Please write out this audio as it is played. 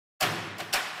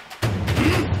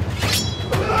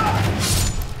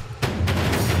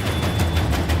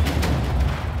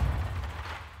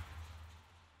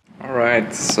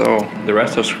Alright, so the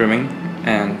rest are screaming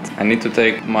and I need to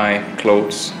take my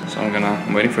clothes. So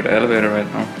I'm waiting for the elevator right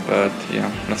now. But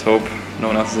yeah, let's hope no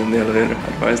one else is in the elevator.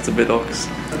 Otherwise it's a bit ox.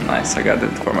 Nice, I got it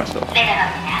for myself.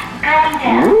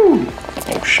 Woo!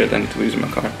 Oh shit, I need to use my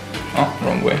card. Oh,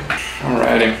 wrong way.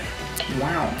 Alrighty.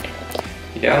 Wow.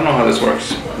 Yeah, I don't know how this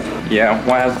works. Yeah,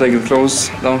 why I have to take the clothes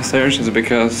downstairs is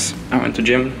because I went to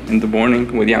gym in the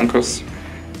morning with Jankos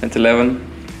at 11.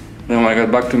 Then when I got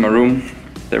back to my room,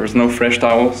 there was no fresh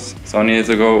towels, so I needed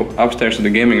to go upstairs to the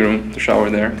gaming room to shower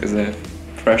there because they have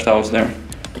fresh towels there.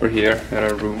 We're here at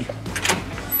our room.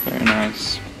 Very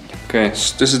nice. Okay,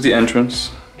 so this is the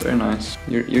entrance. Very nice.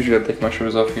 Usually I take my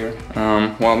shoes off here.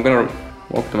 Well, I'm gonna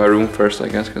walk to my room first, I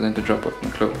guess, because I need to drop off my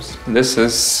clothes. This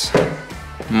is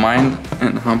mine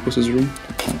and Hampus's room.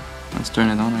 Let's turn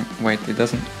it on. Wait, it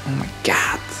doesn't. Oh my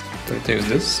god. Do I use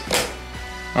this?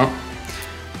 Oh.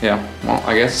 Yeah, well,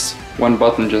 I guess one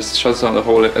button just shuts down the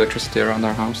whole electricity around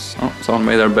our house. Oh, someone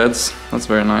made our beds. That's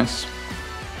very nice.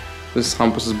 This is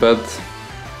Hampus's bed.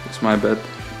 This is my bed.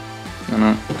 I'm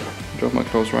gonna drop my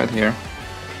clothes right here.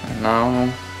 And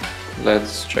now,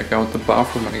 let's check out the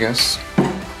bathroom, I guess.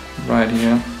 Right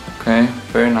here. Okay,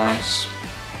 very nice.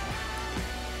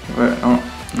 Oh,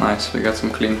 nice. We got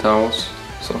some clean towels.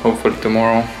 So hopefully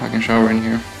tomorrow I can shower in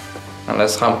here.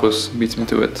 Unless Hampus beats me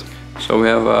to it. So we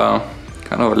have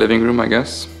kind of a living room, I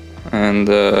guess. And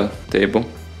a table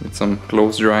with some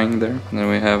clothes drying there. And then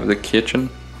we have the kitchen,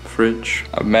 fridge,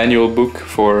 a manual book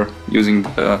for using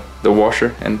the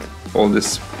washer and all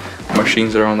these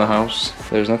machines around the house.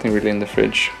 There's nothing really in the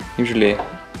fridge. Usually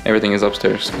everything is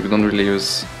upstairs. We don't really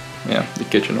use the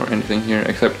kitchen or anything here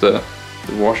except the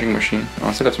washing machine.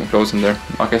 I still have some clothes in there.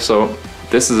 Okay, so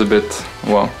this is a bit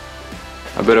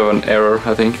of an error,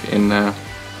 I think, in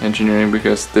engineering,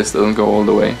 because this doesn't go all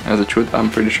the way as it should, I'm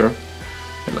pretty sure.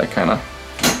 It like kinda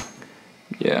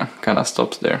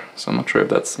stops there. So I'm not sure if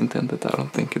that's intended, I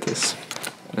don't think it is.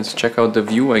 Let's check out the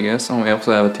view, I guess. Oh, we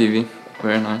also have a TV.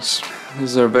 Very nice.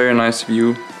 This is a very nice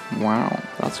view. Wow,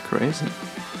 that's crazy.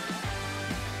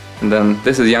 And then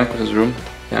this is Jankos' room.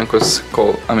 Jankos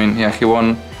he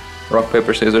won rock,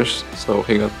 paper, scissors, so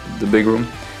he got the big room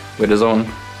with his own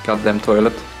goddamn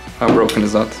toilet. How broken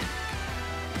is that?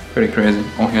 Pretty crazy.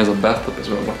 Oh, he has a bathtub as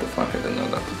well. What the fuck, I didn't know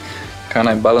that.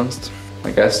 Kinda balanced.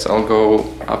 I guess I'll go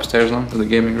upstairs now to the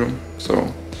gaming room.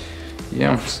 So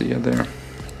yeah, see you there.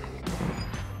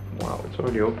 Wow, it's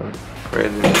already open.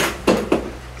 Crazy.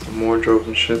 Some wardrobes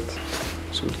and shit.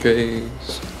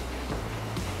 Suitcase.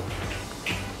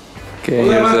 Okay,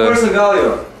 here's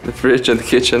the fridge and the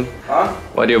kitchen. Huh?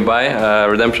 What do you buy?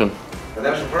 Redemption.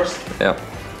 Redemption first? Yeah.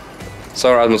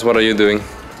 So Rasmus, what are you doing?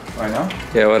 Right now?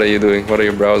 Yeah, what are you doing? What are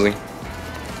you browsing?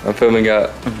 I'm filming a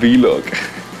vlog.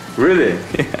 Really?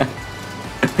 Yeah.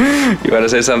 You wanna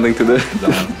say something to this?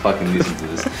 Don't fucking listen to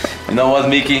this. You know what,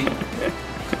 Mickey?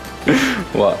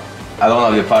 What? I don't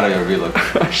want to be a part of your vlog.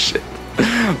 Oh shit.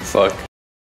 Fuck.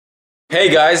 Hey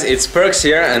guys, it's Perks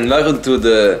here and welcome to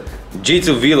the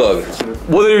G2 vlog.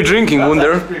 What are you drinking,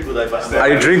 Wunder? Are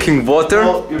you drinking water?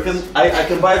 No, you can. I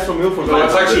can buy it from you for no,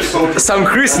 it's actually some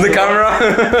Chris in the camera.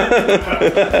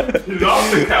 You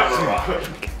love the camera.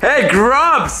 Hey,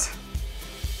 grubs!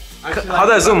 How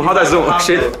do I zoom? How do I zoom? Oh,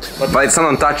 shit. But it's not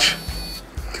on touch.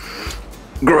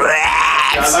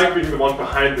 Grabs! Yeah, I like being the one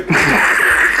behind the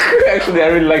camera. Actually, I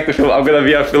really like the film. I'm gonna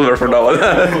be a filmer for now on.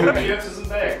 MikyX is in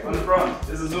back, on the front.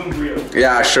 There's a zoom wheel.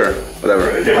 Yeah, sure.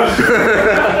 Whatever.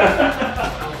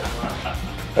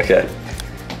 Okay.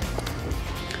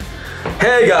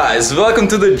 Hey guys, welcome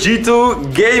to the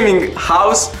G2 Gaming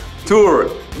House Tour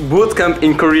Bootcamp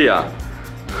in Korea.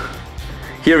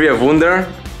 Here we have Wunder,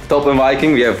 Top and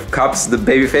Viking, we have Cups, the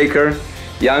baby faker,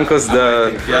 Jankos,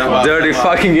 the dirty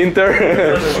fucking Inter,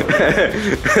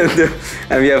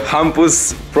 and we have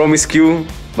Hampus, Promise Q,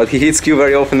 but he hits Q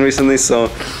very often recently, so...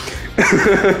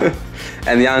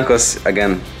 and Jankos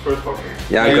again.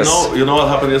 Jankos. You know what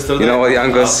happened yesterday? You know what,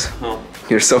 Jankos? No.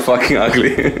 You're so fucking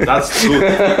ugly. That's good.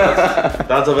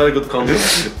 That's a very good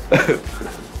compliment.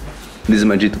 This is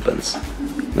my G2 pants.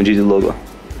 My G2 logo.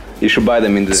 You should buy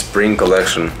them in the spring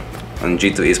collection on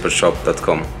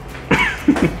g2esportshop.com.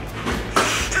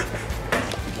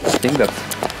 I think that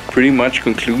pretty much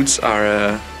concludes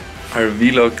our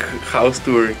vlog house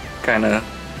tour kind of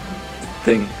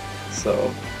thing.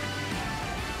 So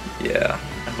yeah,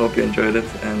 I hope you enjoyed it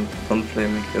and don't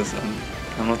blame me because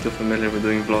I'm not too familiar with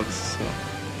doing vlogs. So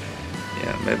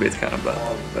yeah, maybe it's kind of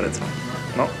bad, but it's fine.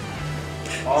 No.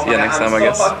 See you next time, I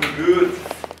guess.